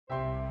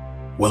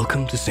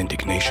Welcome to St.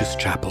 Ignatius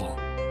Chapel.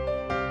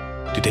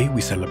 Today we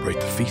celebrate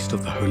the Feast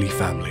of the Holy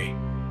Family.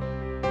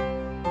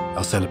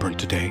 Our celebrant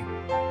today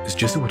is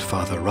Jesuit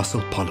Father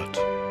Russell Pollitt.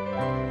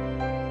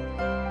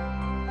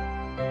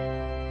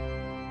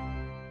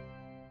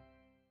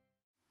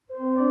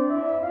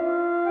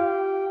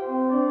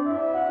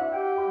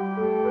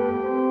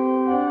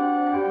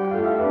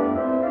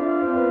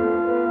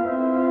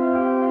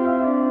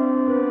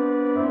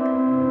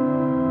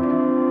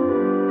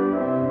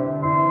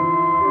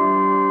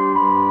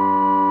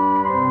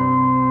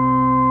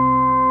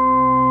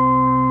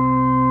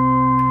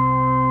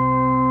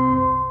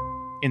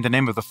 In the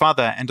name of the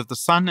Father, and of the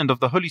Son, and of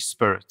the Holy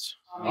Spirit.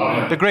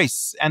 Amen. The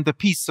grace and the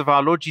peace of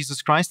our Lord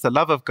Jesus Christ, the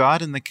love of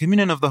God, and the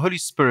communion of the Holy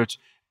Spirit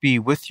be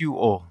with you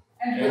all.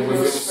 And with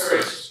your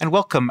spirit. And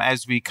welcome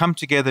as we come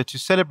together to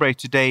celebrate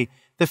today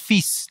the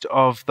feast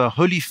of the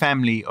Holy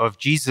Family of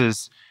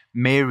Jesus,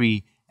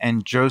 Mary,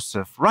 and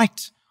Joseph,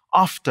 right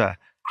after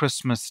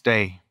Christmas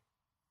Day.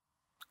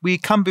 We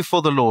come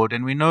before the Lord,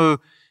 and we know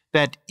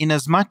that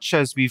inasmuch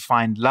as we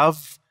find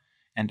love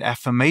and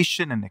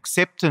affirmation and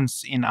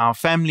acceptance in our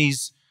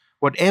families,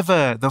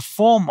 whatever the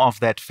form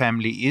of that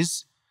family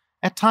is,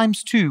 at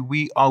times too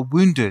we are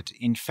wounded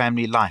in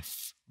family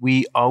life.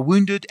 We are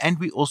wounded and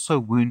we also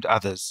wound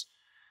others.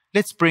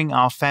 Let's bring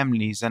our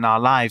families and our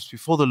lives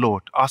before the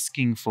Lord,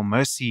 asking for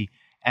mercy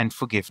and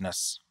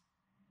forgiveness.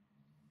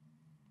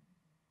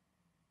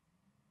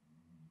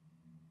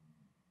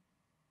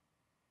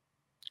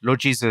 Lord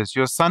Jesus,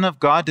 you are Son of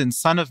God and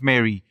Son of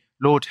Mary.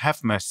 Lord,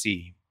 have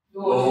mercy.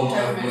 Lord,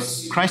 have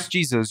mercy. Christ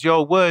Jesus,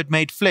 your Word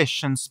made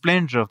flesh and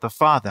splendor of the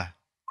Father.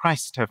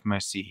 Christ, have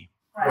mercy.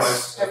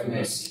 Christ, have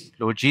mercy.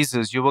 Lord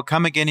Jesus, you will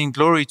come again in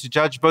glory to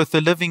judge both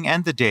the living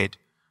and the dead.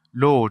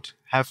 Lord,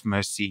 have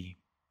mercy.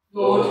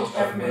 Lord,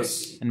 have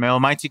mercy. And may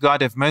Almighty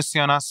God have mercy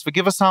on us,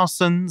 forgive us our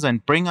sins,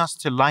 and bring us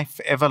to life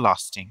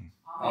everlasting.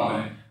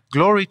 Amen.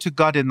 Glory to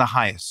God in the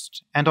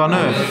highest, and on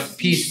earth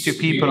peace to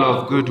people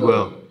of good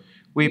will.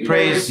 We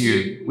praise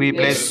you, we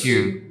bless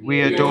you,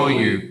 we adore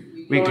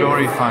you, we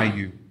glorify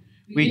you.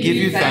 We give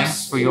you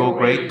thanks for your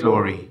great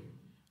glory.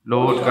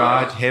 Lord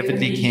God,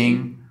 heavenly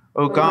King,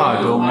 O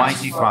God,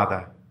 almighty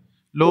Father,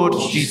 Lord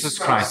Jesus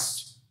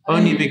Christ,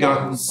 only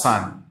begotten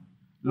Son,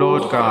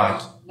 Lord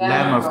God,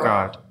 Lamb of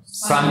God,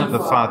 Son of the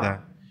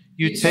Father,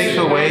 you take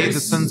away the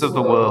sins of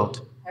the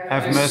world.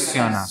 Have mercy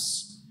on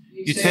us.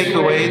 You take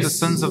away the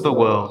sins of the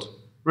world.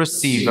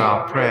 Receive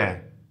our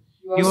prayer.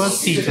 You are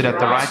seated at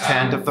the right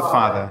hand of the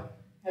Father.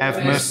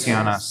 Have mercy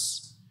on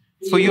us.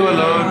 For you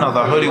alone are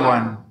the Holy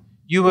One.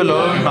 You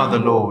alone are the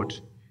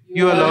Lord.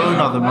 You alone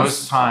are the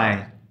Most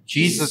High,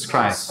 Jesus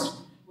Christ,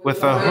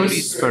 with the Holy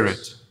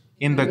Spirit,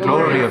 in the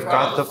glory of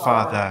God the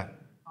Father.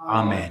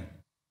 Amen.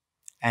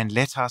 And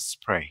let us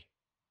pray.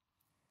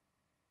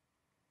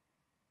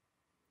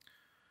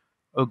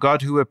 O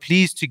God, who are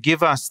pleased to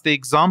give us the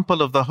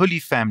example of the Holy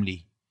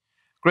Family,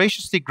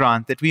 graciously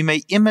grant that we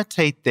may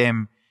imitate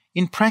them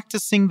in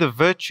practicing the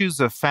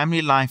virtues of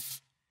family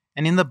life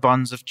and in the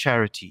bonds of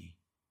charity,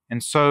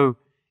 and so,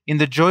 in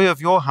the joy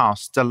of your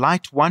house,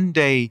 delight one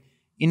day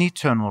in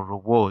eternal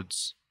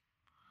rewards.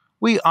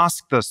 We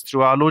ask this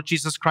through our Lord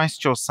Jesus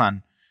Christ, your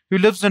Son, who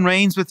lives and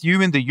reigns with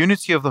you in the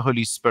unity of the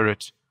Holy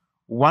Spirit,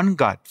 one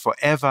God, for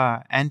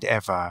ever and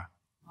ever.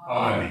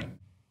 Amen.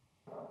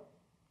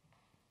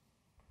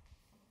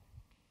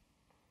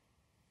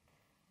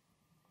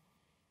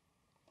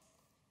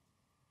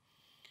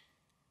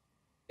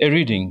 A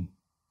reading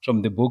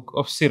from the book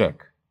of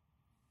Sirach.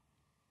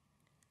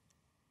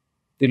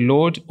 The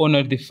Lord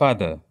honored the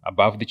father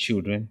above the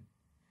children,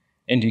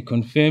 and he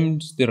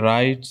confirmed the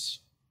right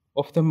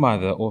of the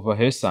mother over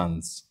her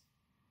sons.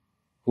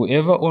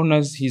 Whoever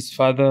honors his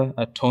father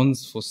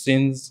atones for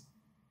sins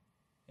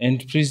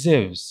and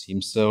preserves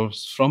himself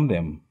from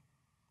them.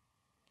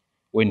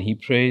 When he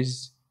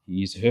prays,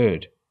 he is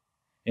heard,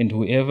 and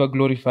whoever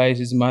glorifies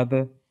his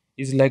mother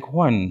is like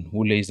one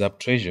who lays up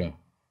treasure.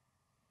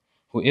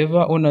 Whoever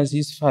honors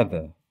his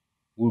father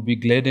will be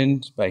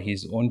gladdened by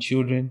his own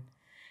children,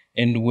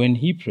 and when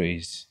he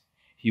prays,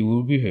 he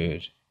will be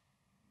heard.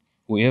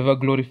 Whoever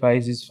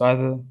glorifies his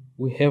father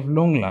will have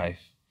long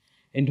life,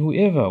 and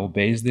whoever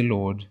obeys the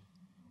Lord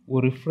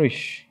will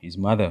refresh his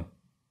mother.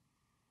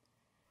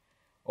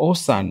 O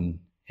son,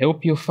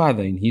 help your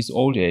father in his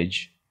old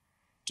age.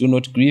 Do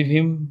not grieve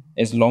him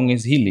as long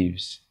as he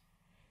lives.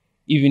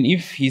 Even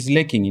if he is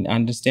lacking in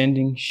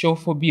understanding, show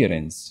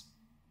forbearance,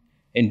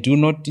 and do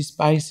not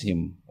despise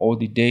him all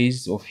the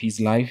days of his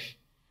life,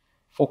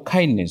 for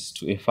kindness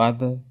to a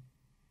father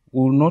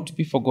will not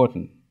be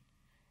forgotten,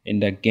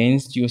 and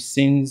against your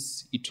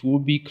sins it will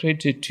be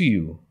credited to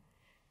you,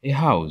 a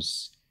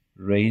house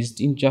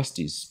raised in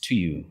justice to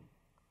you.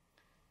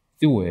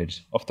 The word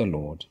of the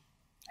Lord.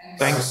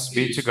 Thanks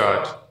be to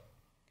God.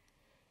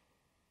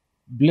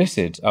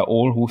 Blessed are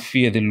all who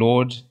fear the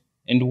Lord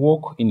and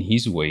walk in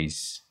his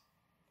ways.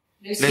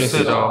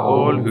 Blessed are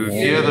all who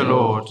fear the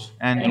Lord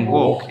and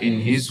walk in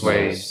his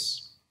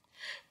ways.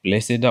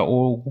 Blessed are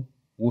all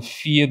who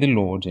fear the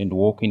Lord and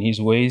walk in his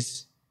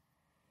ways.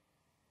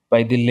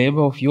 By the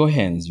labor of your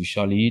hands you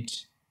shall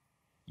eat.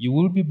 You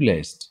will be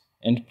blessed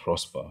and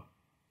prosper.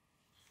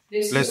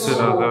 Blessed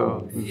are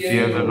those who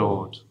fear the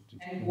Lord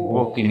and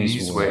walk in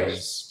his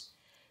ways.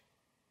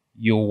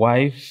 Your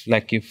wife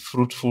like a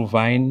fruitful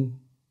vine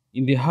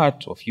in the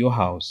heart of your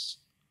house,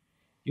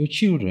 your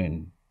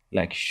children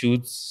like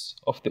shoots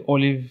of the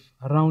olive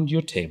around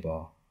your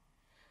table.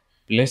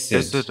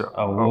 Blessed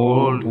are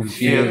all who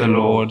fear the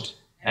Lord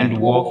and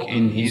walk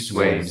in his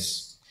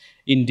ways.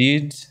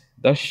 Indeed,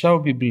 thus shall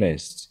be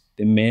blessed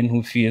the man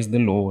who fears the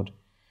Lord.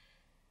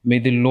 May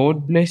the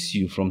Lord bless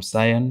you from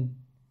Zion.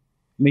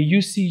 May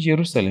you see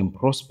Jerusalem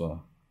prosper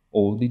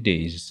all the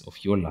days of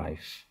your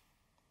life.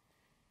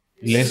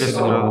 Blessed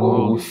are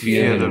all who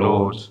fear the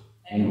Lord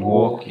and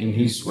walk in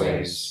his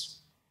ways.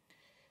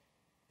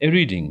 A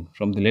reading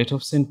from the letter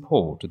of St.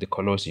 Paul to the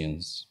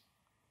Colossians.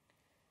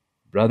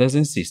 Brothers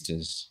and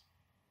sisters,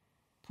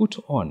 put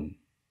on,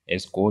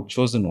 as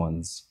God-chosen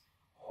ones,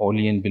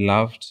 holy and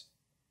beloved,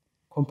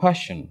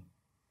 compassion,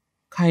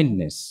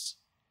 kindness,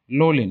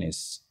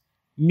 lowliness,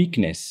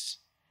 meekness,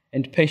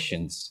 and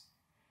patience,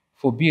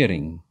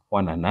 forbearing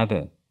one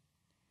another.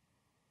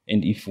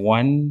 And if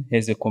one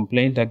has a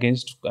complaint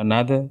against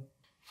another,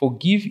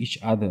 forgive each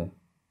other,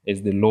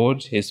 as the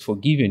Lord has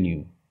forgiven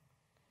you.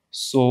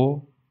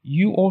 So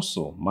you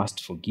also must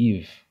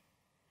forgive.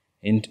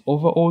 And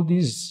over all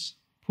this,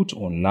 put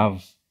on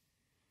love,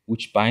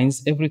 which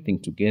binds everything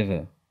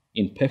together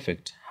in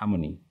perfect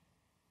harmony.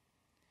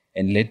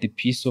 And let the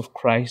peace of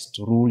Christ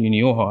rule in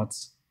your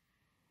hearts,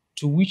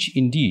 to which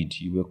indeed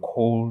you were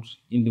called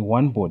in the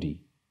one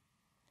body.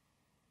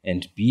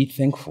 And be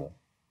thankful.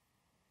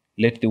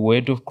 Let the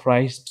word of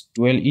Christ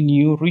dwell in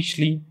you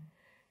richly,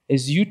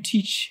 as you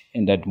teach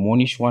and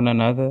admonish one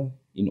another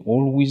in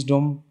all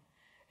wisdom,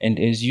 and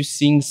as you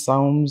sing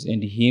psalms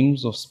and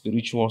hymns of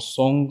spiritual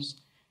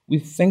songs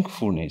with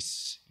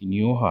thankfulness in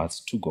your hearts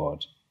to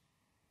God.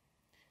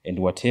 And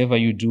whatever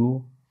you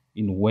do,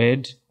 in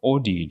word or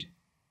deed,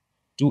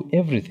 do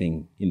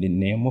everything in the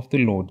name of the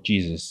Lord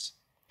Jesus,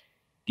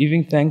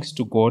 giving thanks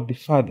to God the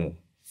Father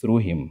through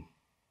him.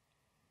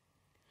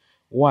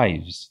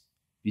 Wives,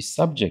 be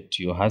subject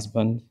to your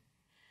husband,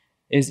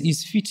 as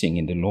is fitting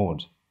in the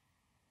Lord.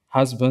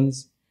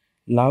 Husbands,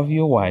 love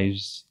your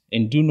wives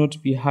and do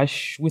not be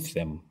harsh with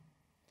them.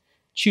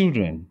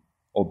 Children,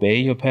 obey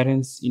your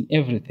parents in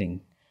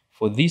everything,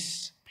 for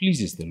this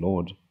pleases the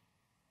Lord.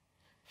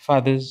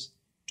 Fathers,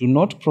 do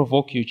not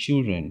provoke your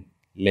children,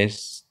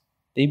 lest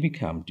they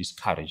become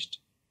discouraged.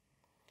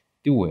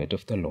 The word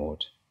of the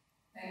Lord.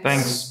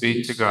 Thanks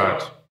be to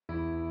God.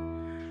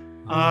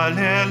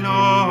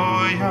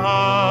 Alleluia,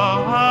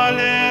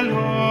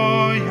 Alleluia,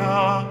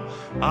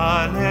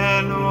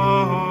 Alleluia.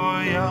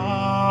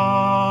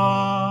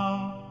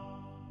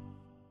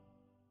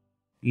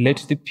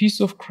 Let the peace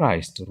of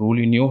Christ rule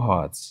in your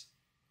hearts.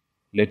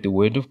 Let the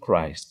word of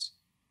Christ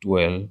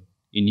dwell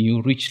in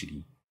you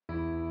richly.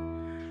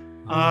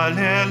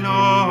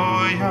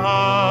 Alleluia,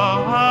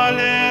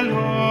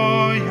 Alleluia,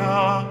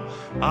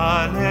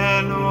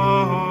 Alleluia.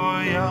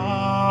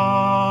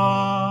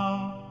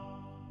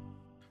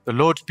 The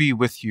Lord be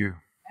with you.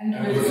 And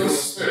with your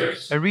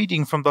spirit. A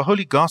reading from the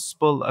Holy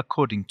Gospel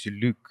according to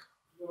Luke.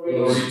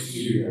 Glory to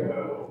you, O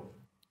Lord.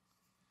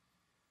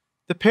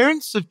 The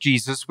parents of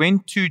Jesus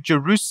went to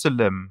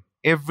Jerusalem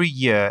every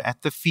year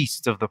at the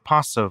feast of the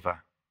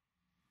Passover.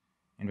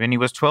 And when he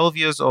was 12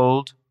 years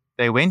old,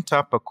 they went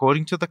up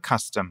according to the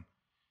custom.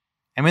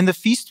 And when the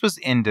feast was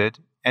ended,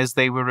 as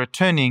they were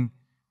returning,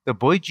 the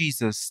boy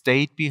Jesus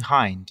stayed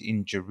behind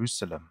in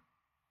Jerusalem.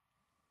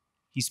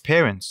 His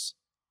parents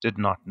did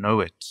not know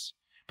it,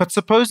 but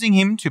supposing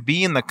him to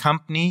be in the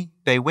company,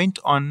 they went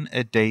on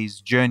a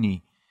day's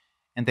journey,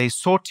 and they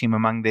sought him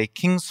among their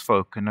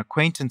kinsfolk and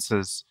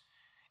acquaintances.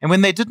 And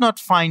when they did not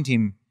find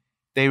him,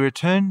 they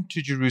returned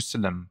to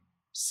Jerusalem,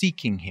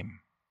 seeking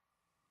him.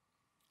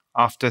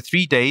 After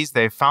 3 days,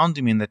 they found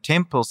him in the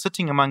temple,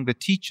 sitting among the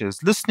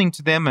teachers, listening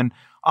to them and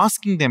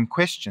asking them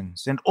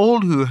questions. And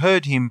all who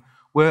heard him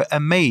were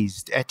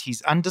amazed at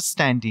his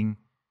understanding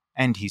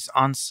and his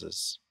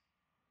answers.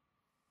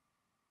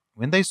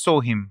 When they saw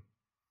him,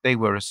 they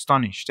were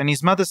astonished. And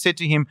his mother said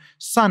to him,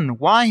 "Son,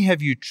 why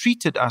have you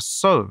treated us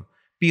so?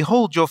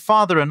 Behold, your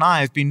father and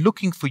I have been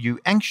looking for you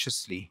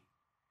anxiously."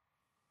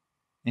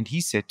 And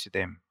he said to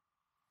them,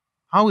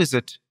 "How is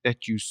it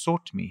that you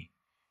sought me?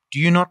 Do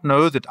you not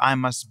know that I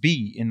must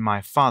be in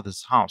my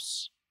Father's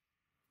house?"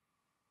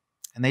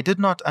 And they did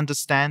not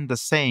understand the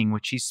saying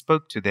which he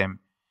spoke to them.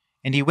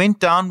 And he went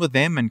down with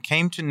them and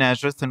came to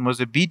Nazareth and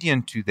was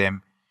obedient to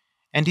them.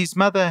 And his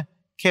mother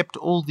kept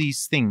all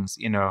these things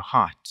in her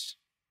heart.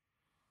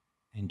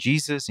 And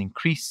Jesus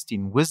increased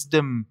in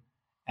wisdom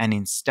and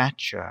in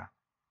stature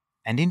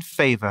and in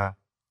favor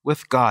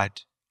with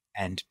God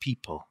and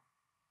people.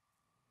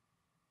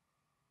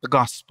 The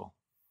Gospel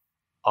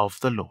of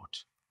the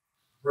Lord.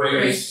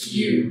 Praise to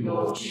you,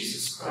 Lord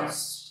Jesus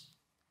Christ.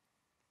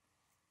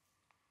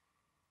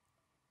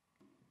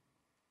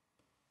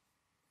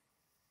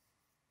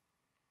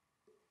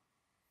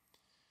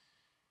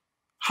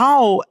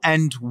 How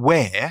and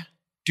where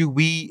do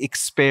we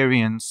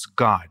experience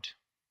God?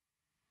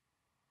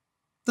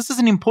 This is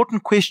an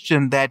important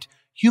question that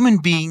human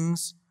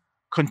beings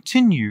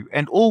continue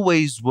and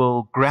always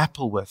will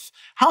grapple with.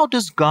 How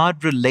does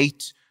God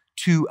relate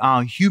to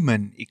our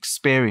human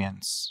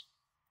experience?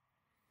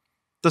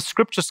 The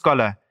scripture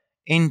scholar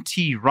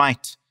N.T.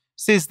 Wright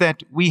says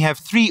that we have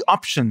three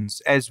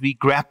options as we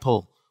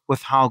grapple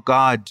with how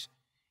God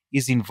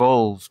is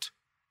involved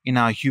in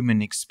our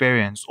human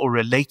experience or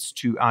relates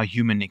to our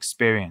human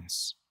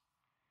experience.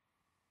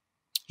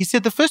 He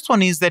said the first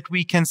one is that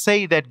we can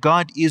say that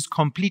God is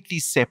completely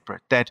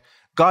separate, that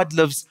God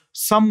lives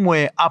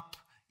somewhere up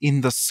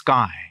in the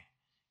sky,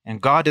 and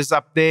God is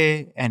up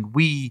there and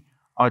we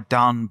are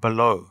down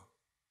below.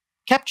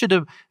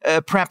 Captured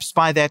perhaps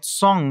by that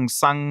song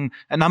sung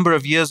a number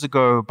of years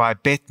ago by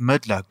Bette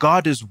Midler,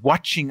 God is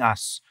watching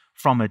us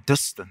from a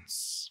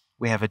distance.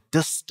 We have a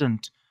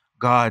distant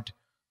God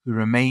who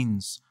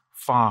remains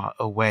far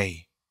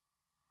away.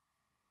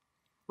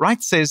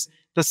 Wright says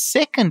the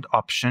second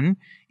option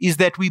is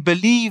that we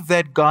believe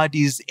that God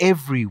is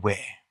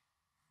everywhere.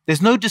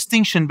 There's no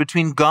distinction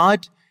between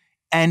God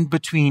and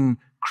between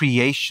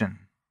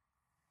creation.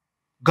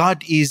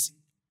 God is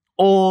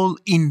all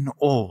in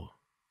all.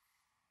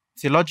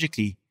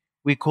 Theologically,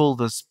 we call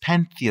this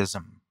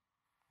pantheism,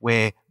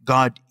 where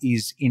God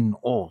is in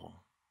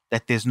all,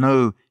 that there's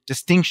no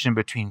distinction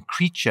between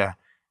creature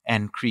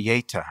and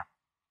creator.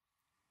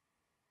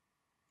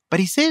 But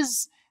he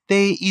says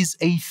there is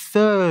a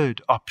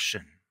third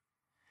option,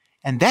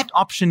 and that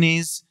option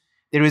is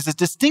there is a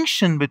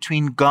distinction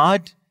between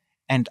God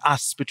and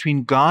us,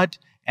 between God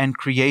and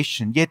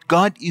creation, yet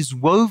God is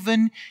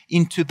woven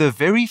into the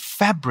very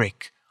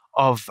fabric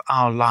of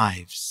our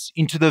lives,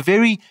 into the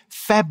very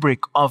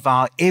fabric of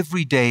our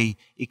everyday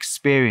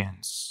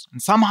experience.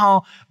 And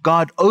somehow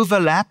God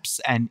overlaps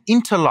and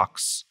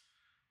interlocks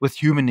with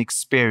human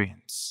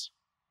experience.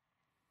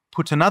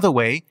 Put another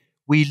way,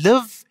 we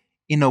live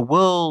in a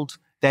world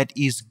that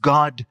is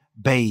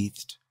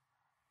God-bathed,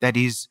 that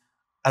is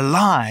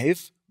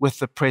alive with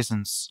the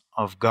presence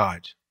of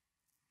God.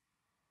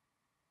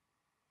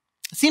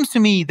 It seems to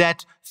me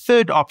that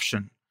third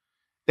option,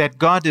 that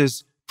God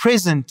is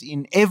present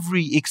in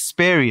every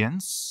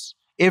experience,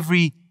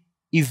 every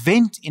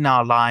event in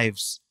our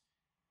lives,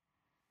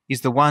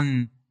 is the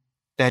one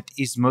that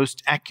is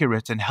most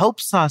accurate and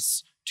helps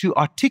us to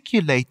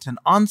articulate an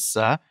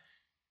answer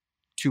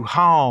to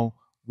how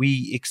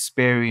we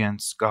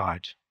experience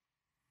God.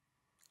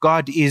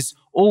 God is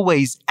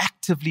always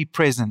actively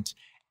present,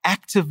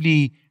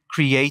 actively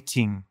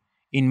creating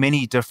in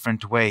many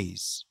different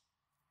ways.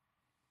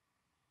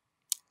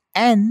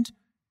 And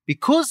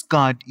because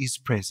God is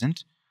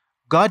present,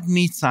 God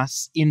meets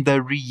us in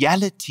the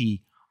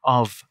reality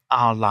of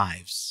our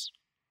lives.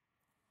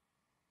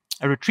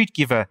 A retreat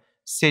giver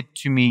said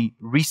to me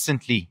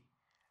recently,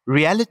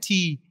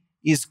 reality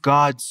is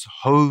God's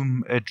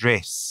home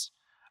address.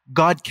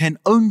 God can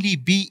only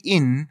be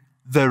in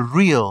the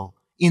real,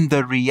 in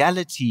the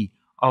reality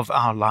of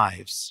our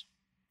lives.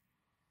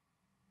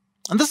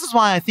 And this is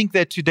why I think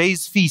that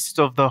today's feast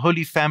of the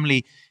Holy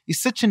Family is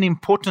such an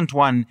important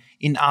one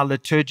in our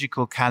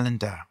liturgical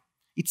calendar.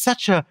 It's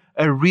such a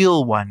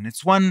real one.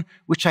 It's one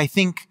which I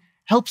think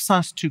helps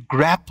us to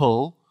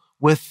grapple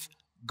with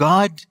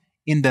God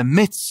in the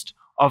midst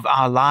of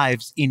our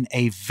lives in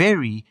a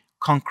very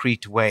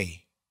concrete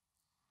way.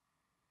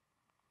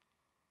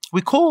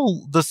 We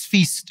call this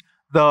feast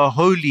the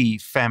Holy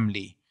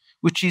Family,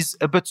 which is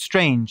a bit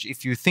strange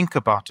if you think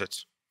about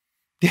it.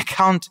 The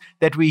account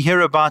that we hear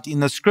about in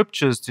the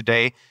scriptures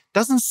today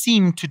doesn't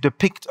seem to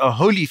depict a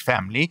holy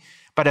family,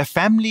 but a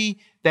family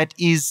that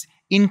is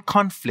in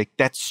conflict,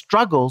 that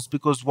struggles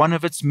because one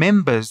of its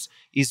members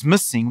is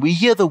missing. We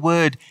hear the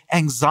word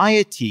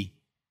anxiety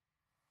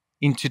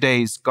in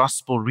today's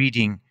gospel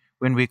reading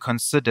when we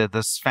consider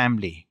this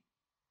family.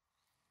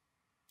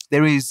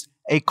 There is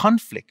a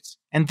conflict,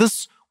 and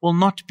this will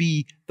not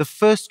be the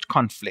first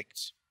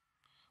conflict.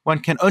 One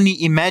can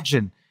only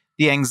imagine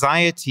the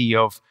anxiety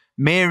of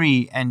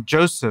Mary and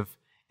Joseph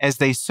as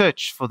they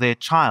search for their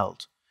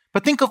child.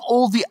 But think of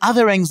all the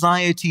other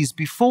anxieties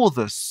before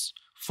this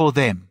for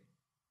them.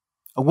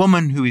 A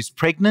woman who is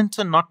pregnant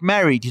and not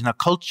married in a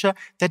culture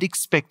that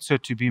expects her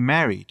to be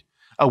married.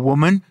 A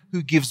woman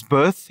who gives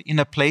birth in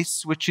a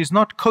place which is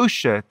not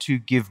kosher to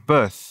give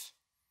birth.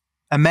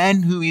 A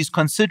man who is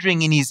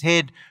considering in his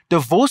head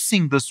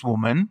divorcing this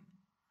woman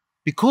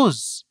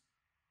because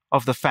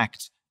of the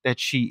fact that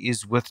she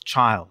is with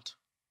child.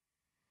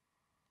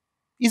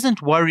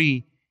 Isn't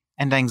worry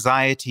and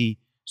anxiety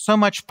so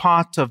much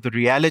part of the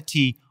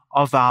reality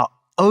of our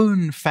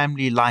own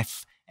family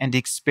life and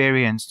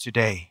experience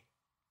today?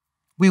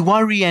 We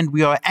worry and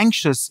we are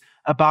anxious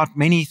about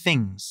many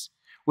things.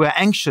 We're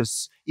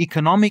anxious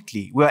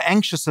economically. We're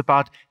anxious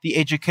about the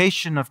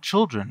education of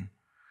children.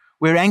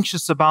 We're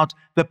anxious about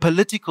the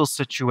political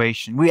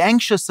situation. We're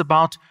anxious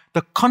about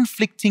the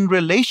conflicting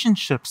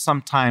relationships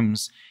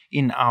sometimes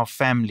in our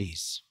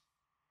families.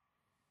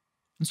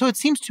 And so it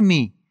seems to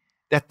me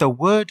that the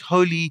word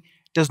holy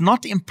does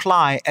not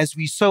imply, as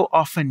we so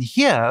often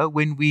hear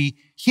when we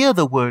hear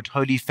the word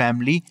Holy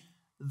Family,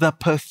 the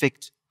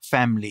perfect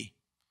family.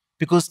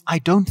 because I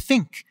don't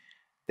think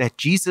that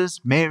Jesus,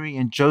 Mary,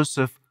 and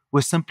Joseph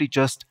were simply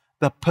just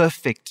the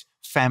perfect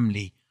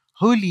family.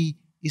 Holy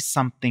is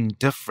something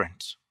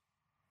different.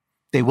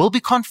 There will be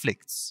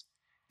conflicts.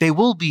 There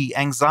will be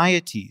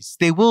anxieties.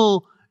 There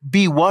will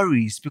be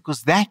worries,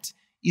 because that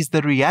is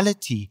the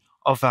reality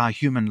of our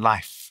human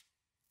life.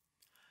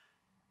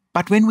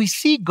 But when we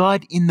see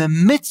God in the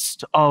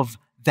midst of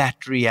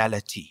that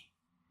reality,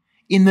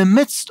 in the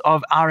midst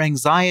of our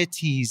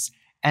anxieties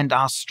and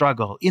our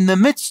struggle, in the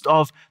midst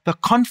of the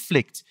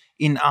conflict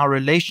in our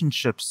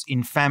relationships,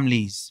 in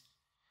families,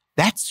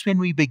 that's when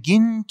we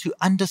begin to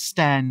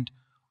understand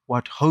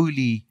what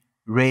holy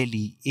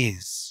really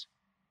is.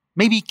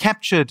 Maybe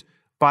captured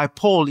by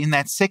Paul in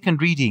that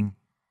second reading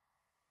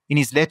in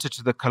his letter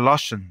to the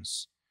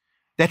Colossians,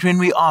 that when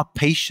we are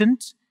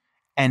patient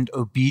and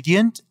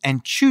obedient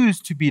and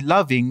choose to be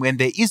loving when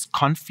there is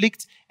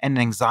conflict and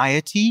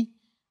anxiety,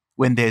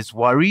 when there's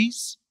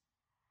worries,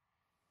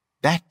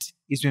 that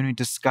is when we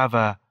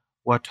discover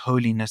what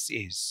holiness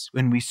is.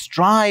 When we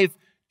strive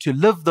to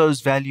live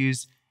those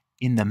values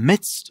in the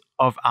midst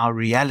of our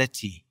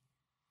reality,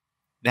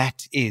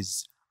 that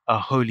is a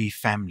holy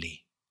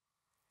family.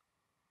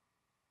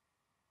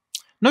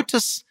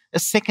 Notice a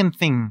second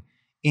thing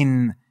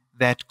in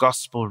that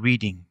gospel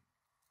reading,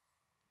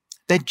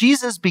 that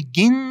Jesus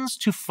begins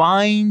to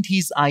find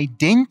his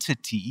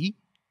identity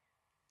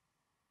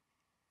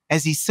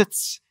as he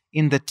sits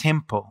in the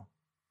temple.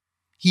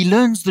 He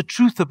learns the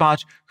truth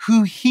about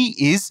who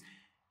he is,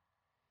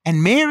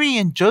 and Mary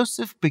and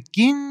Joseph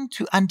begin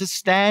to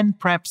understand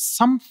perhaps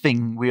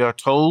something, we are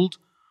told,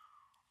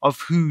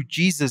 of who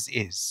Jesus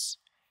is.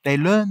 They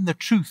learn the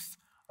truth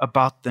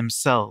about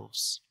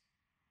themselves.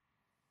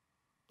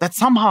 That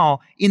somehow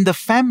in the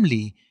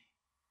family,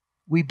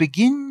 we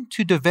begin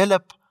to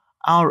develop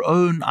our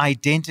own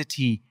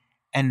identity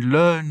and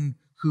learn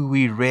who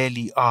we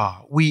really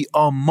are. We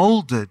are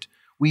molded.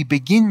 We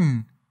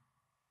begin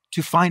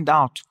to find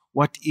out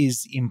what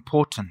is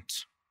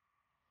important.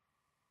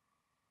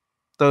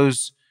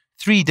 Those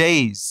 3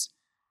 days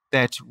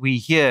that we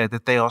hear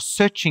that they are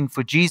searching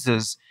for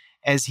Jesus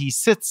as he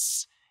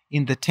sits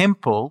in the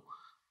temple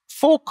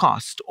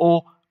forecast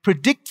or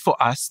predict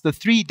for us the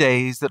 3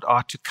 days that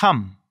are to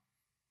come.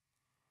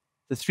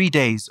 The 3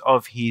 days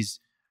of his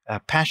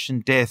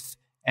passion, death,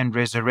 and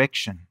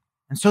resurrection.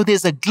 And so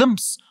there's a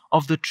glimpse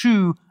of the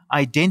true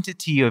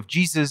identity of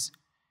Jesus,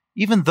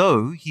 even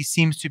though he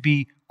seems to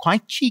be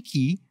quite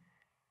cheeky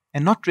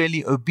and not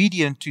really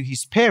obedient to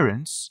his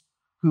parents,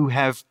 who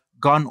have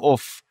gone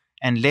off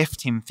and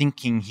left him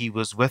thinking he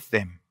was with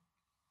them.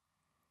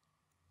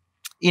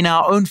 In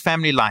our own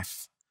family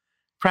life,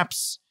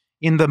 perhaps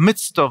in the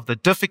midst of the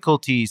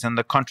difficulties and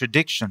the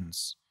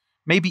contradictions,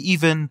 maybe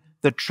even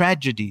the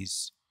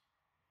tragedies,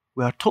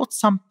 we are taught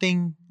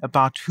something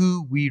about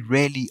who we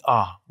really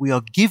are. We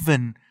are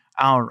given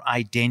our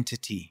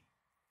identity.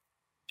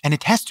 And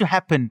it has to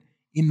happen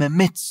in the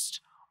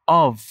midst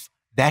of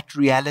that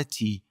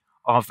reality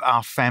of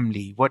our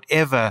family,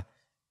 whatever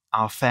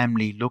our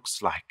family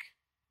looks like.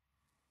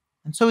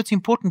 And so it's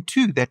important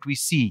too that we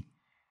see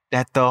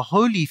that the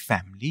Holy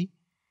Family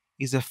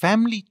is a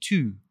family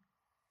too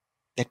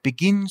that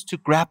begins to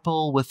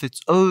grapple with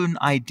its own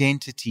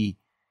identity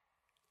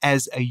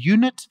as a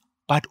unit,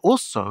 but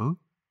also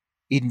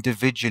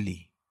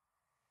individually.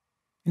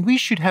 And we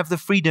should have the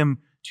freedom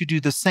to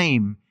do the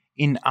same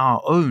in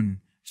our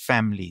own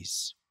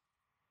families.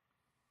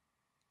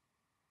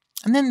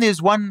 And then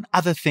there's one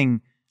other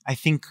thing I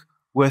think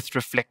worth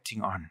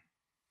reflecting on.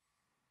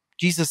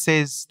 Jesus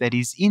says that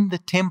he's in the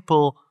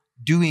temple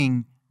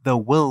doing the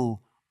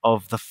will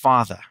of the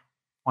Father.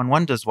 One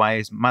wonders why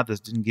his mothers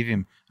didn't give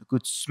him a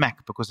good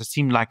smack, because it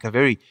seemed like a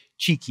very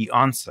cheeky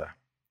answer.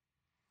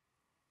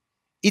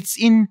 It's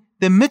in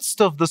the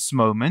midst of this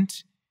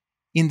moment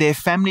in their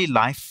family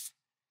life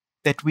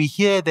that we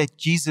hear that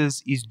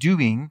Jesus is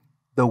doing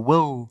the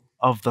will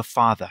of the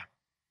Father.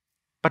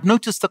 But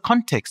notice the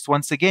context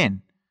once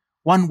again,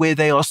 one where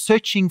they are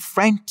searching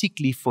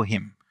frantically for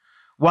him,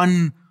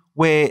 one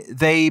where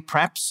they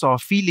perhaps are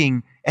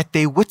feeling at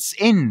their wits'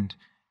 end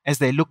as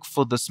they look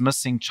for this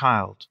missing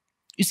child.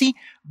 You see,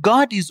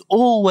 God is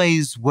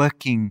always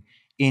working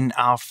in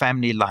our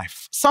family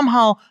life.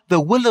 Somehow the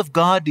will of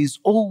God is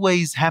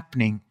always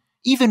happening,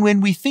 even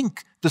when we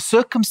think the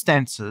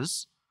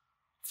circumstances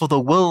for the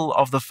will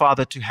of the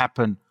Father to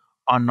happen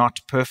are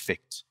not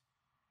perfect.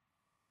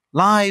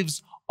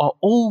 Lives are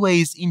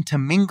always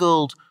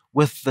intermingled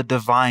with the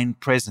divine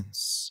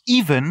presence,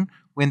 even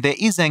when there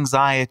is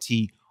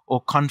anxiety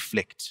or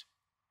conflict.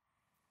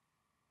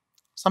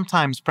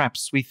 Sometimes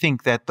perhaps we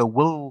think that the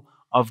will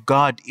of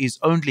God is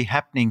only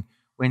happening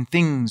when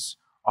things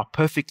are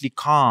perfectly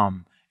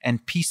calm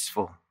and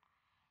peaceful,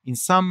 in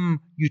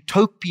some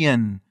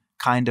utopian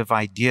kind of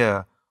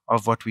idea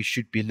of what we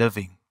should be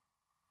living.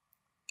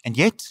 And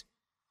yet,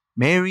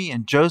 Mary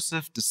and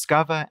Joseph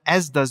discover,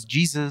 as does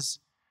Jesus,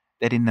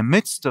 that in the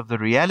midst of the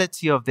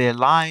reality of their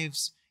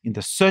lives, in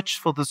the search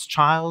for this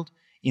child,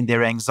 in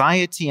their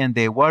anxiety and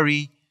their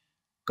worry,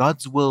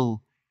 God's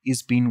will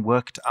is being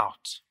worked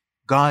out.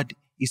 God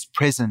is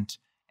present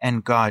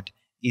and God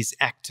is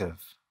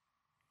active.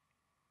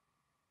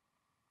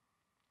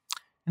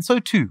 And so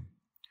too,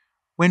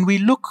 when we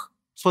look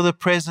for the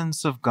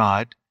presence of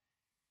God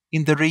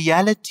in the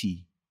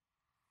reality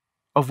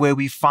of where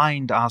we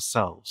find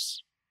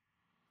ourselves,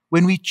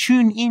 when we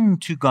tune in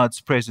to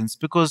God's presence,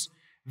 because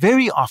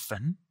very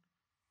often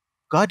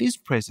God is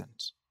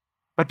present,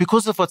 but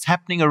because of what's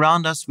happening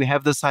around us, we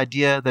have this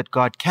idea that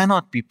God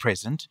cannot be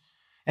present,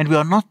 and we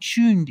are not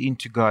tuned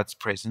into God's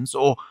presence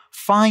or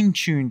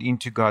fine-tuned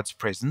into God's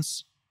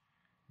presence.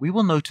 We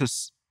will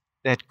notice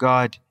that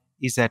God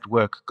is at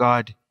work.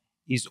 God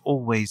is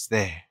always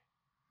there.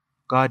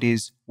 God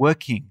is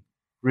working,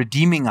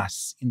 redeeming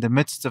us in the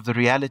midst of the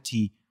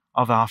reality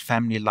of our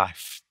family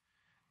life.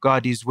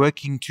 God is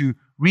working to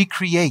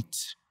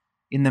recreate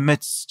in the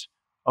midst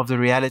of the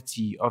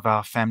reality of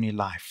our family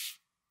life.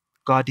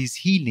 God is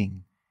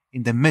healing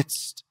in the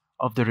midst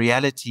of the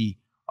reality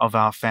of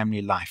our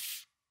family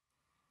life.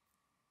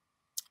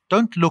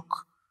 Don't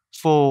look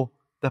for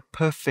the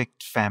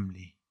perfect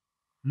family.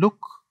 Look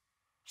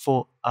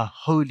for a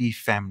holy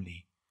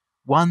family,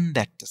 one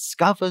that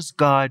discovers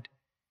God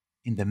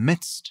in the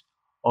midst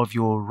of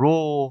your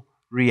raw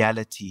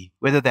reality,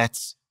 whether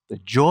that's the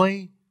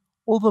joy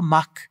or the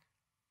muck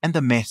and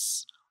the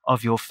mess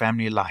of your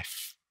family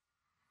life.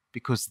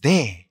 Because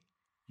there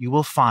you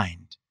will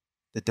find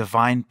the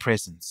divine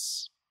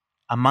presence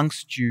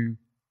amongst you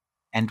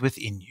and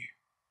within you.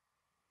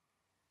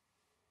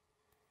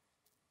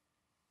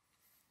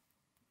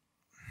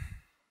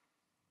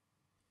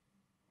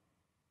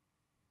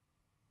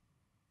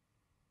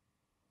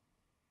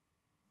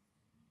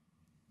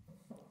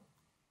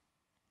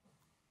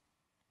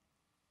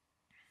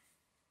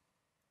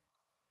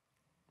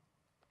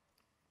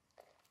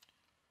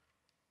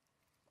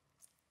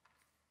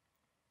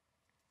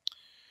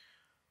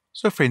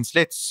 So friends,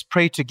 let's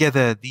pray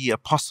together the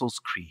Apostles'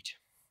 Creed.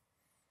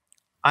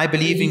 I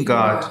believe in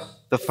God,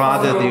 the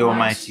Father, the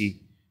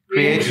Almighty,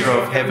 creator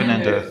of heaven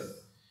and earth,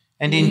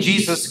 and in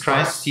Jesus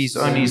Christ, his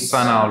only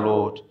Son, our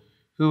Lord,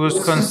 who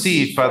was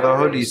conceived by the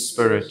Holy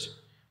Spirit,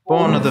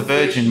 born of the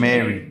Virgin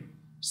Mary,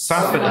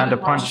 suffered under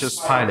Pontius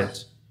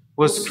Pilate,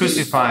 was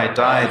crucified,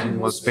 died, and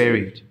was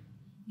buried.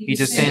 He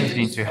descended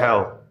into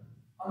hell.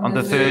 On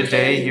the third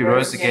day he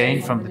rose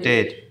again from the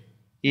dead.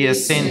 He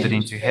ascended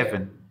into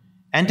heaven,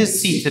 and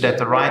is seated at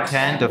the right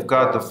hand of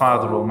God the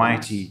Father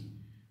Almighty.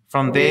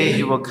 From there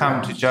he will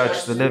come to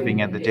judge the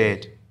living and the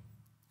dead.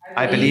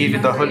 I believe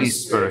in the Holy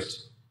Spirit,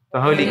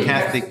 the Holy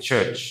Catholic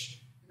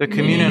Church, the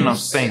communion of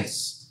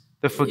saints,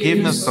 the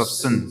forgiveness of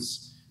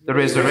sins, the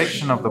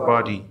resurrection of the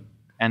body,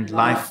 and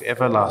life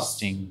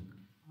everlasting.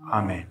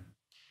 Amen.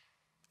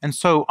 And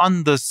so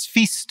on this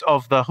feast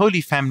of the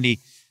Holy Family,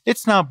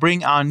 let's now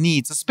bring our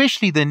needs,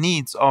 especially the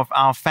needs of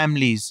our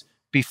families,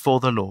 before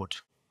the Lord.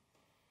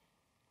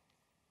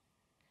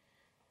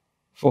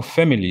 For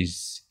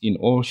families in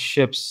all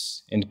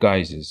shapes and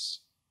guises,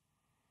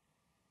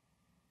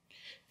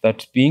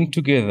 that being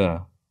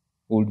together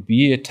would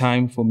be a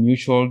time for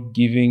mutual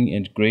giving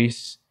and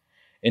grace,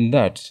 and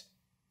that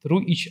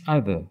through each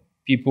other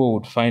people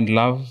would find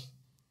love,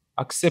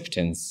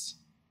 acceptance,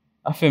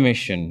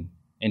 affirmation,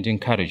 and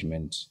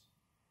encouragement.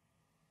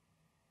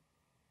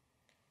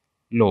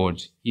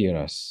 Lord, hear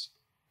us.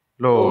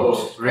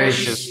 Lord,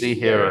 graciously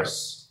hear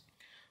us.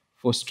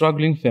 For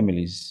struggling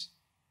families,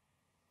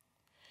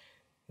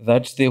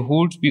 that they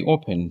would be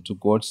open to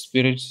God's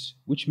Spirit,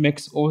 which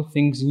makes all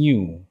things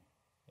new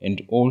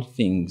and all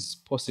things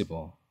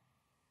possible.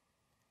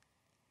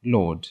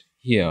 Lord,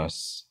 hear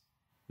us.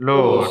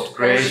 Lord,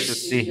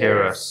 graciously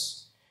hear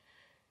us.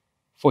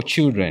 For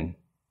children,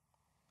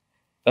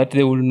 that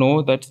they will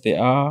know that they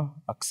are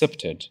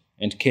accepted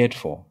and cared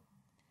for.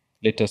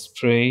 Let us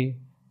pray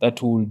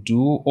that we will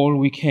do all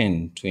we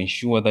can to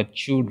ensure that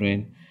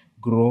children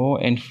grow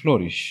and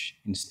flourish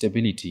in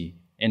stability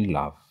and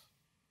love.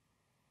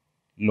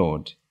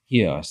 Lord,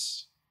 hear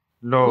us.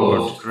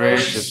 Lord,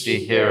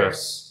 graciously hear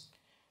us.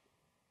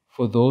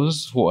 For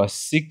those who are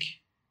sick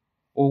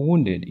or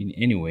wounded in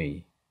any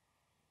way,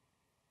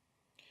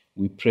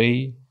 we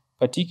pray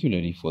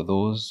particularly for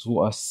those who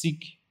are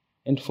sick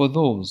and for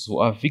those who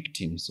are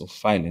victims of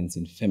violence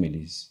in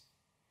families.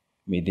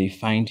 May they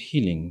find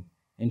healing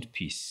and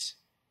peace.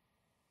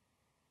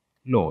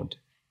 Lord,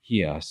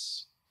 hear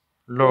us.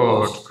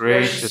 Lord,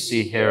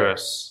 graciously hear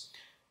us.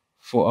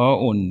 For our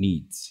own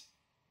needs,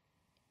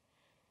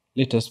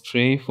 let us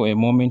pray for a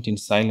moment in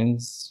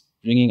silence,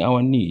 bringing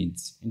our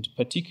needs, and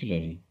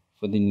particularly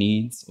for the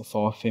needs of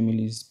our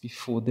families,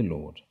 before the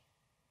Lord.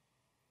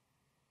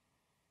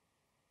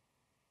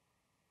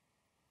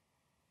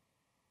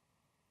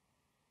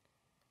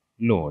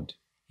 Lord,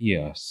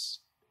 hear us.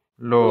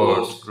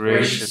 Lord,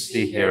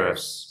 graciously hear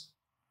us.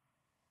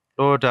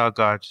 Lord our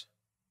God,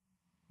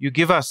 you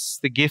give us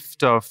the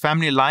gift of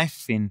family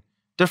life in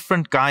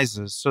different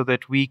guises so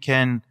that we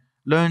can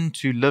learn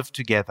to live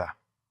together.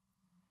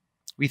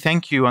 We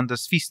thank you on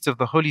this feast of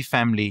the Holy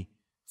Family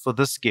for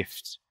this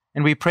gift,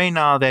 and we pray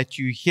now that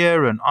you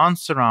hear and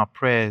answer our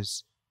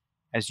prayers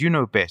as you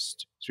know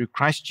best, through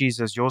Christ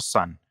Jesus, your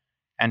Son,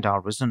 and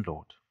our risen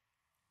Lord.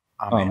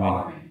 Amen.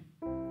 Amen.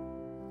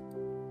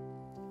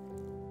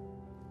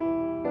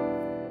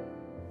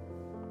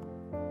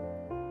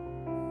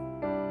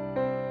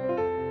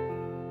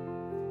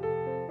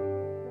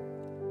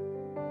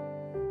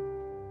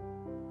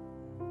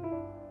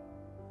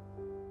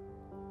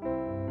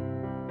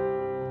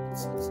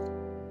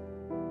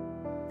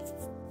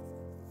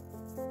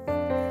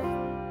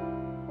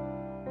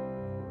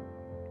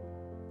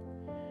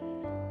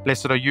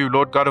 Blessed are you,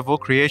 Lord God of all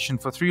creation,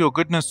 for through your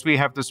goodness we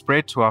have this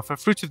bread to offer,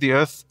 fruit of the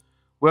earth,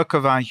 work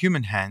of our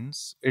human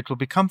hands. It will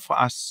become for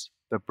us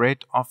the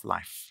bread of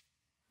life.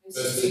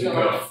 Blessed be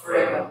God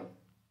forever.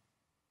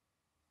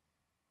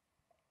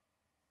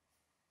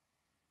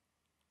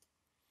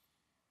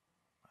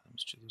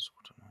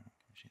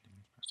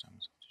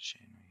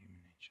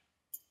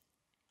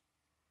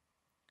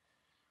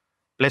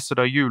 Blessed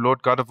are you,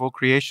 Lord God of all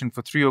creation,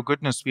 for through your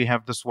goodness we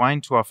have this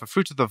wine to offer,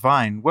 fruit of the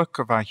vine, work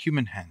of our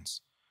human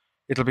hands.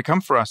 It will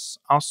become for us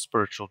our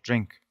spiritual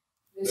drink.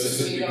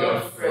 Blessed be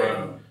God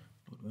forever.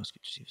 Lord, we ask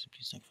you to see us,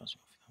 please take fast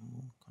of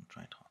humble,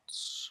 contrite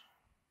hearts.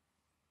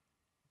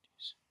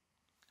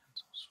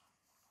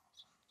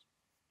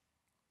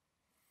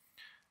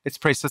 Let's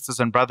pray, sisters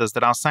and brothers,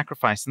 that our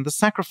sacrifice and the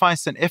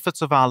sacrifice and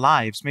efforts of our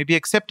lives may be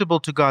acceptable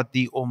to God,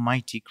 the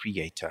Almighty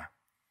Creator.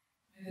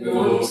 May the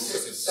Lord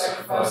accept the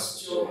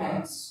sacrifice at your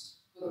hands,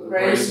 for the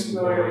praise and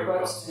glory of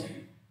God's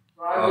name,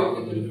 for our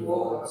good and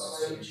all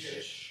God's holy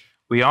church.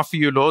 We offer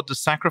you, Lord, the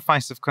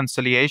sacrifice of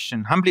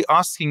conciliation, humbly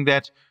asking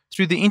that,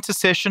 through the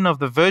intercession of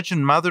the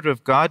Virgin Mother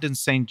of God and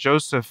Saint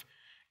Joseph,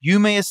 you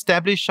may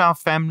establish our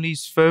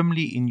families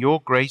firmly in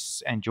your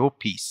grace and your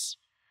peace.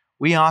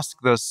 We ask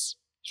this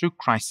through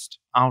Christ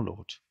our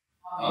Lord.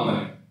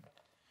 Amen.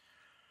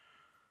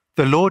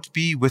 The Lord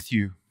be with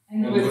you.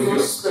 And with your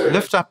spirit,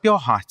 Lift up your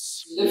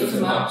hearts. lift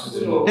them up to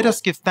the Lord. Let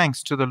us give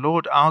thanks to the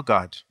Lord our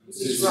God. It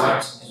is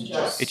right and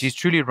just. It is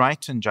truly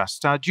right and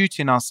just, our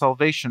duty in our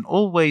salvation,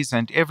 always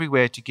and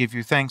everywhere to give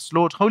you thanks,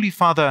 Lord, Holy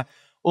Father,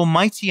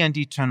 Almighty and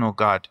eternal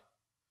God.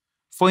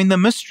 For in the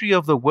mystery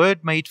of the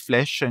Word made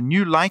flesh, a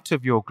new light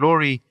of your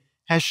glory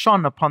has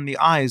shone upon the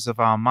eyes of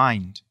our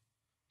mind,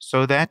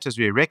 so that, as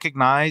we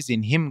recognize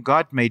in him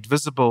God made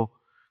visible,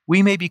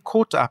 we may be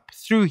caught up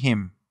through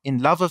him in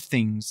love of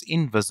things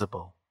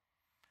invisible.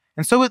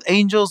 And so with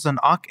angels and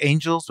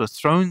archangels, with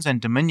thrones and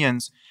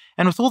dominions,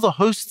 and with all the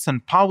hosts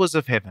and powers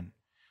of heaven,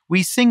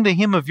 we sing the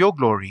hymn of your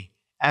glory,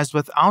 as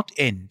without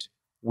end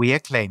we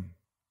acclaim.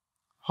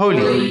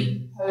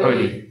 Holy,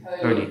 holy,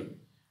 holy,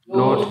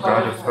 Lord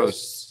God of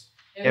hosts,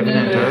 heaven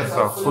and earth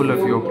are full of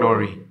your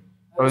glory.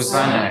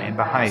 Hosanna in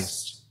the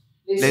highest.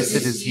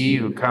 Blessed is he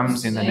who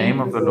comes in the name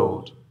of the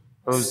Lord.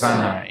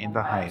 Hosanna in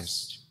the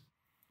highest.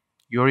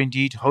 You are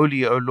indeed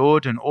holy, O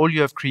Lord, and all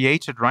you have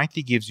created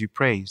rightly gives you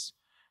praise.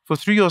 For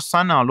through your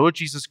Son, our Lord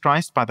Jesus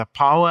Christ, by the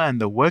power and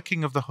the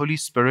working of the Holy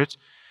Spirit,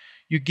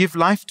 you give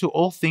life to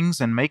all things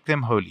and make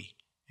them holy.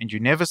 And you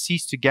never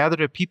cease to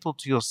gather a people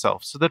to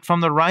yourself, so that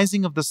from the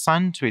rising of the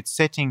sun to its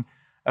setting,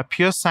 a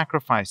pure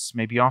sacrifice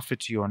may be offered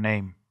to your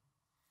name.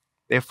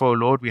 Therefore,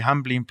 Lord, we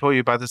humbly implore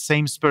you by the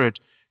same Spirit,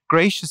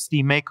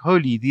 graciously make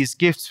holy these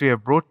gifts we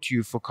have brought to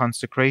you for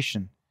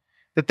consecration,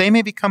 that they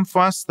may become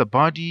for us the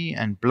body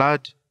and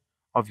blood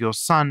of your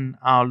Son,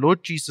 our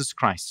Lord Jesus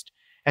Christ,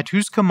 at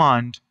whose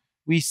command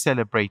we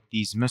celebrate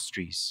these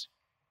mysteries.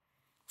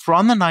 For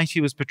on the night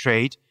he was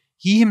betrayed,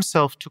 he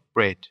himself took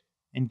bread,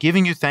 and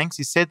giving you thanks,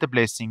 he said the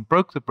blessing,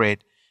 broke the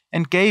bread,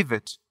 and gave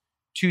it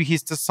to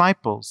his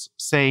disciples,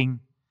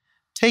 saying,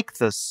 Take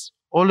this,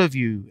 all of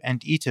you,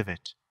 and eat of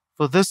it,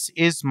 for this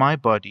is my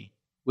body,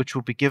 which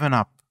will be given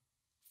up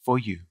for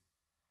you.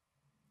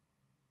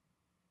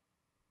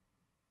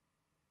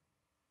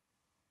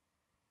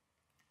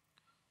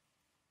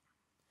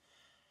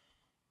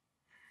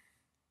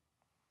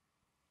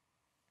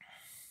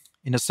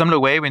 In a similar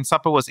way, when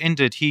supper was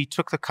ended, he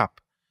took the cup,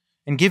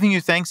 and giving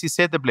you thanks, he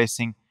said the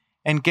blessing,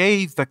 and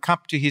gave the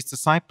cup to his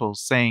disciples,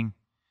 saying,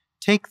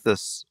 Take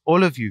this,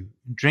 all of you,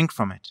 and drink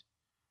from it,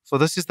 for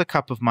this is the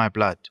cup of my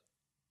blood,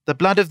 the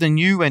blood of the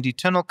new and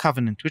eternal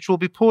covenant, which will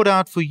be poured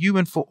out for you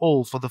and for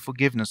all for the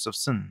forgiveness of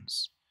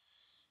sins.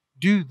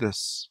 Do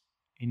this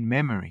in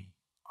memory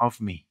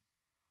of me.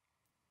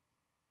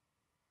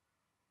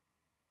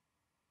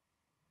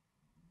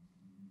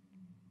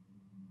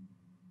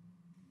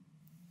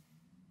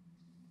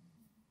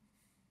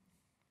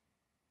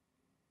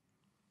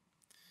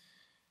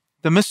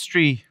 The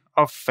mystery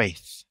of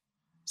faith.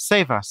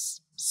 Save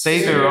us,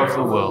 Saviour of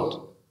the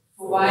world.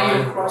 For by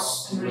your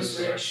cross and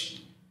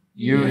resurrection,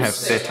 You have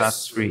set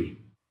us free.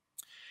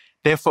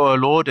 Therefore, O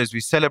Lord, as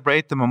we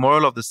celebrate the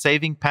memorial of the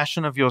saving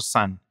passion of your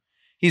Son,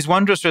 his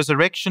wondrous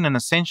resurrection and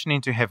ascension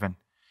into heaven,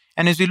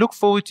 and as we look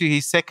forward to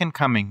his second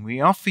coming, we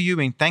offer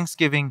you in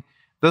thanksgiving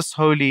this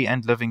holy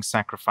and living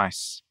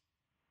sacrifice.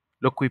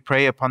 Look, we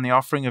pray, upon the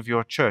offering of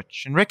your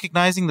church, and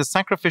recognizing the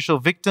sacrificial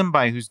victim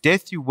by whose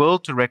death you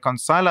willed to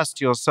reconcile us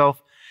to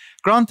yourself,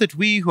 grant that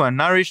we who are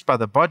nourished by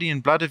the body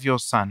and blood of your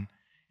Son,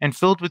 and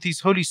filled with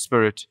his Holy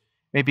Spirit,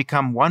 may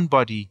become one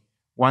body,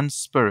 one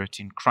spirit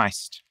in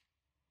Christ.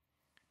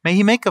 May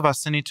he make of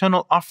us an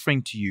eternal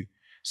offering to you,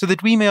 so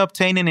that we may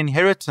obtain an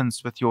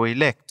inheritance with your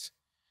elect,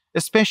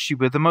 especially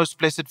with the most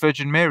blessed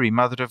Virgin Mary,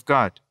 Mother of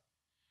God,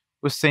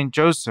 with Saint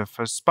Joseph,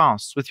 her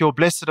spouse, with your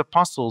blessed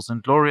apostles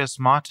and glorious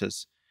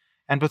martyrs,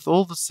 and with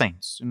all the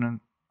saints,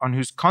 on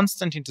whose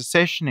constant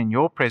intercession in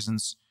your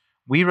presence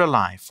we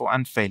rely for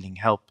unfailing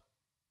help.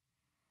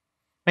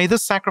 May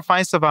this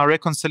sacrifice of our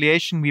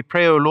reconciliation, we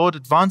pray, O Lord,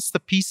 advance the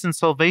peace and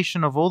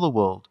salvation of all the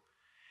world.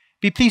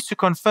 Be pleased to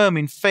confirm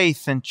in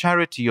faith and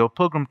charity your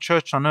pilgrim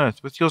church on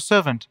earth, with your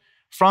servant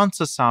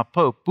Francis our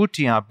Pope,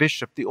 Buti our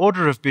Bishop, the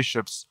order of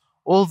bishops,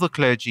 all the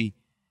clergy,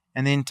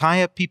 and the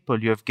entire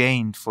people you have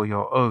gained for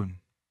your own.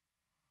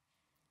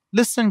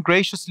 Listen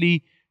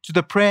graciously to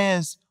the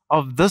prayers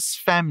of this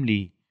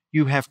family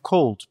you have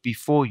called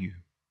before you.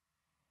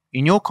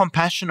 In your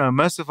compassion, O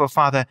merciful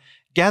Father,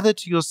 gather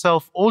to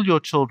yourself all your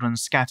children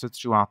scattered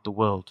throughout the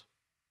world.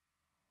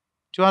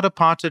 To our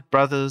departed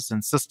brothers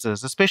and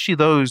sisters, especially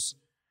those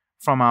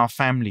from our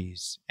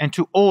families, and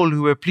to all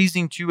who were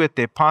pleasing to you at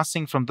their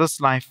passing from this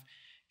life,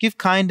 give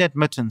kind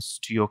admittance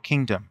to your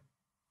kingdom.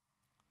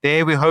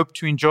 There we hope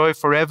to enjoy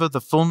forever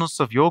the fullness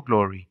of your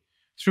glory,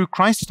 through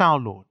Christ our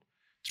Lord,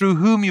 through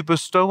whom you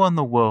bestow on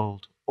the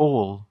world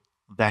all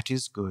that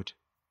is good.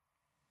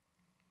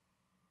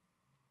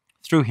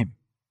 Through him,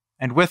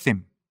 and with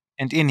him,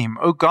 and in him,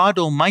 O God,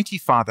 Almighty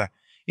Father,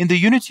 in the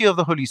unity of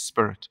the Holy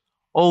Spirit,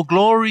 all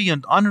glory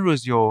and honor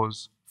is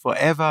yours,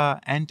 forever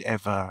and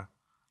ever.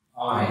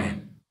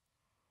 Amen.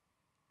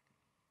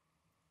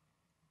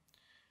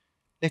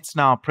 Let's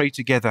now pray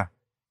together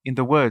in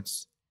the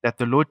words that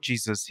the Lord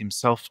Jesus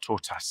himself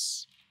taught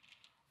us.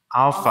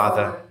 Our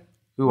Father,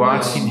 who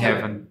art in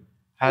heaven,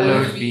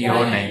 hallowed be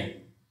your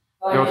name.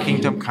 Your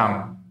kingdom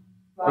come,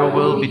 your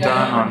will be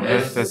done on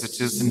earth as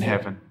it is in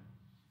heaven.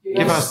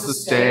 Give us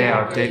this day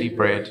our daily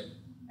bread,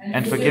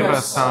 and forgive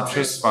us our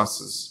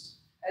trespasses,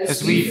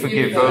 as we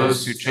forgive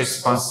those who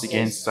trespass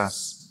against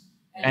us.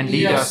 And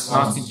lead us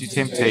not into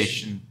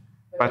temptation,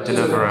 but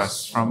deliver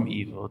us from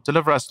evil.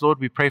 Deliver us, Lord,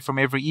 we pray, from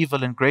every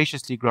evil, and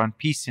graciously grant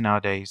peace in our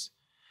days,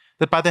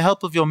 that by the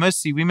help of your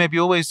mercy we may be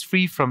always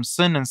free from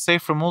sin and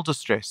safe from all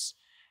distress,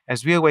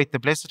 as we await the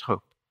blessed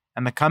hope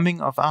and the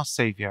coming of our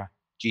Saviour,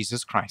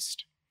 Jesus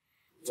Christ.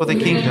 For the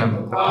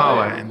kingdom, the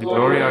power, and the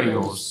glory are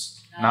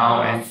yours,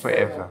 now and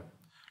forever.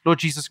 Lord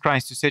Jesus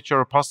Christ, who said to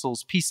your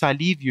apostles, "Peace I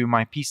leave you,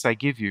 my peace I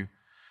give you,"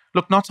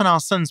 look not on our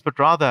sins, but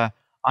rather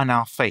on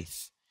our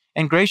faith,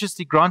 and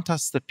graciously grant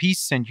us the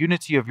peace and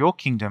unity of your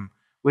kingdom,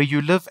 where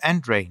you live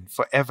and reign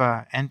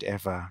forever and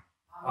ever.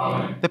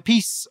 Amen. The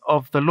peace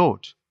of the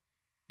Lord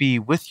be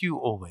with you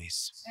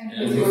always. And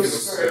with your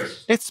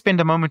spirit. Let's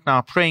spend a moment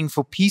now praying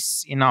for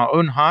peace in our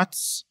own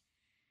hearts,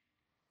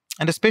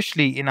 and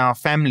especially in our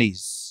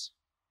families,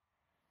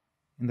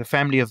 in the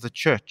family of the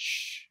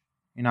church,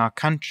 in our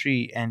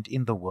country, and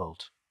in the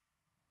world.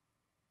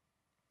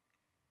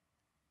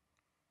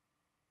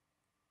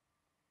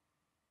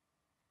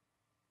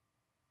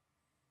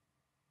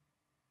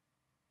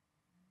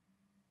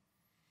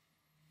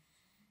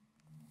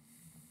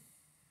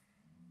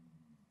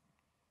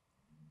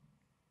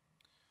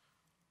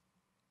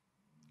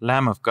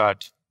 Lamb of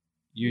God,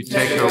 you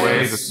take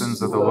away the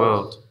sins of the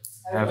world,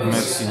 have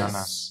mercy on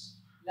us.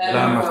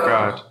 Lamb of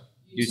God,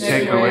 you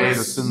take away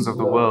the sins of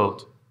the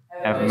world,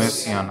 have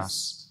mercy on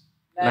us.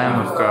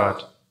 Lamb of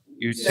God,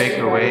 you take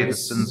away the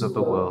sins of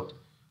the world,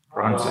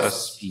 grant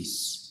us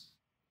peace.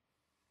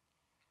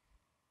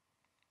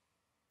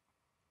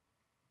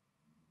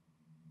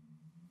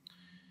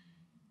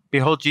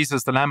 Behold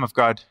Jesus, the Lamb of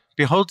God.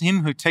 Behold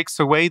him who takes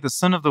away the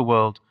sin of the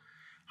world.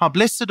 How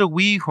blessed are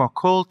we who are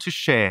called to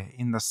share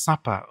in the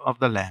supper of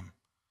the Lamb.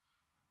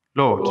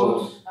 Lord,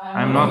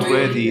 I am not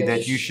worthy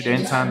that you should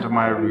enter under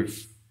my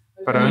roof,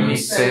 but only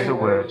say the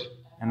word,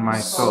 and my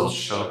soul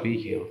shall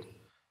be healed.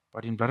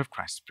 Body and blood of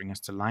Christ, bring us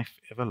to life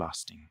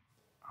everlasting.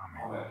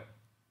 Amen.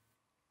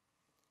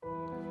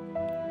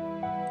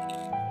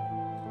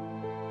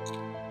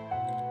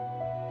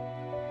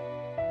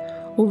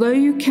 Although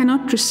you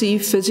cannot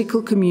receive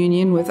physical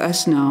communion with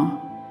us now,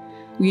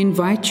 we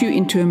invite you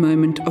into a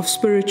moment of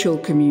spiritual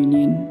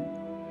communion.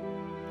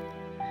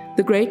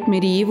 The great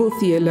medieval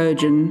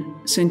theologian,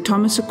 St.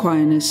 Thomas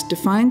Aquinas,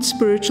 defined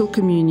spiritual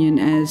communion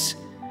as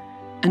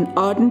an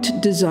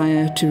ardent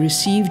desire to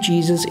receive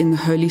Jesus in the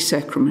Holy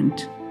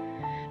Sacrament,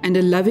 and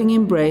a loving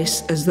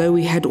embrace as though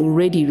we had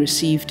already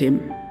received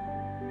him.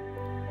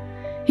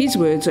 His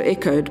words are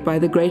echoed by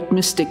the great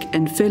mystic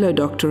and fellow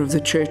doctor of the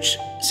Church,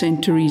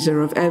 St. Teresa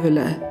of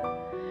Avila,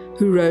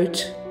 who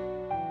wrote,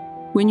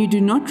 "When you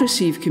do not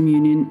receive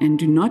communion and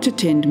do not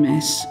attend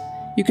Mass,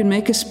 you can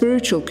make a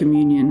spiritual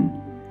communion,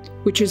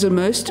 which is a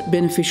most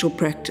beneficial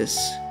practice.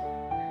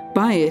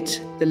 By it,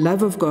 the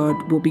love of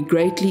God will be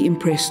greatly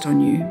impressed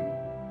on you."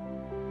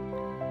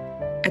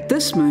 At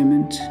this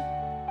moment,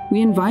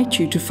 we invite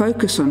you to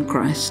focus on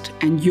Christ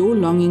and your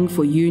longing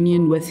for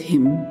union with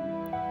him.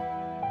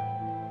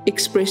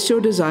 Express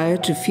your desire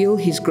to feel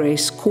his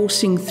grace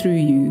coursing through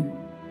you,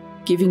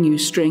 giving you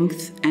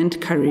strength and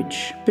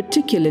courage,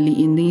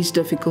 particularly in these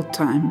difficult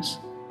times.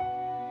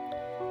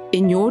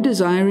 In your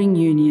desiring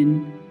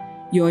union,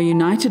 You are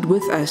united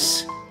with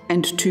us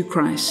and to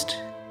Christ.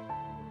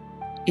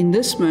 In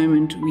this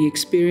moment, we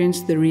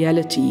experience the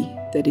reality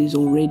that is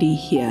already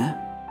here.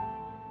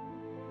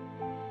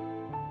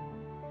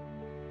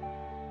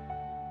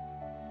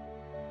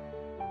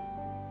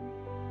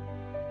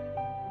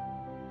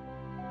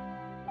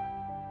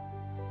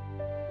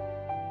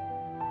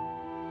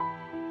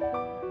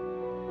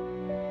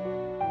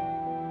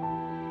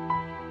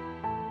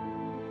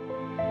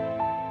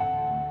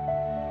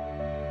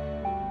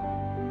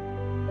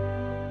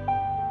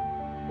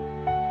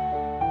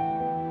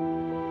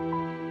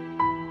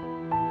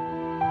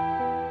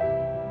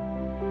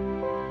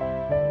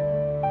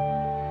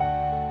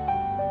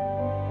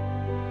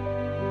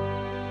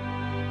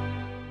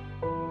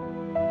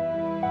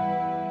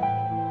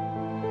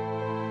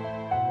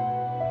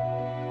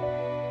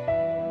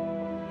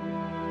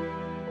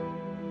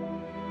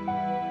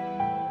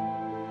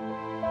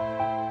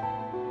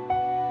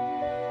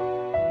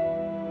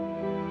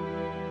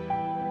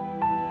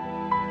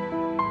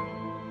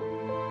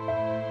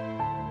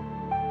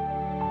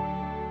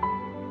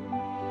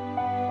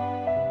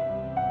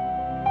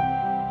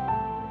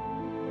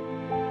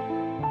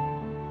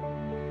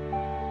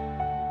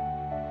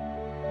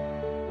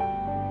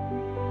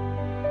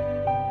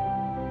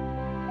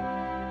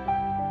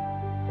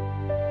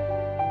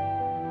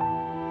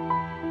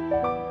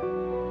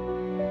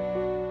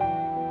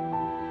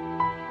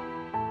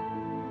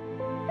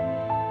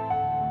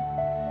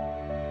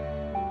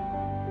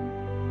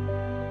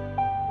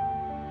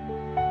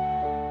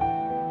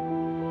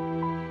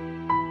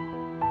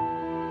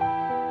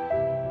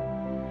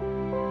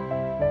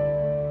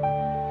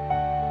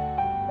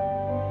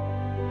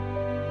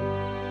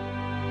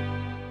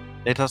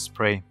 Let us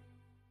pray.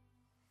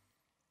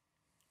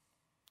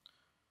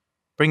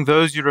 Bring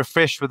those you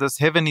refresh with this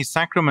heavenly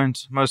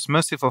sacrament, most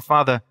merciful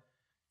Father,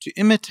 to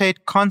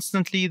imitate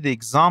constantly the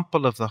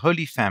example of the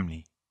Holy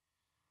Family,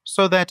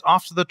 so that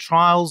after the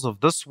trials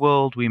of this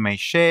world we may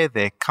share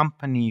their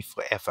company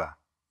forever.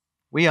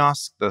 We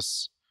ask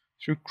this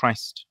through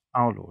Christ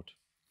our Lord.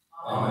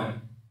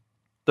 Amen.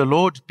 The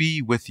Lord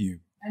be with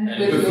you. And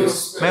with your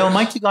spirit. May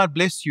Almighty God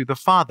bless you, the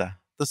Father,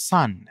 the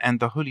Son, and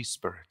the Holy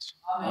Spirit.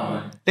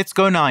 Amen. Let's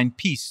go now in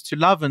peace to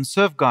love and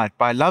serve God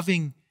by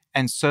loving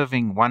and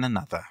serving one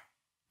another.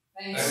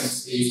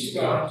 Thanks be to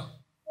God.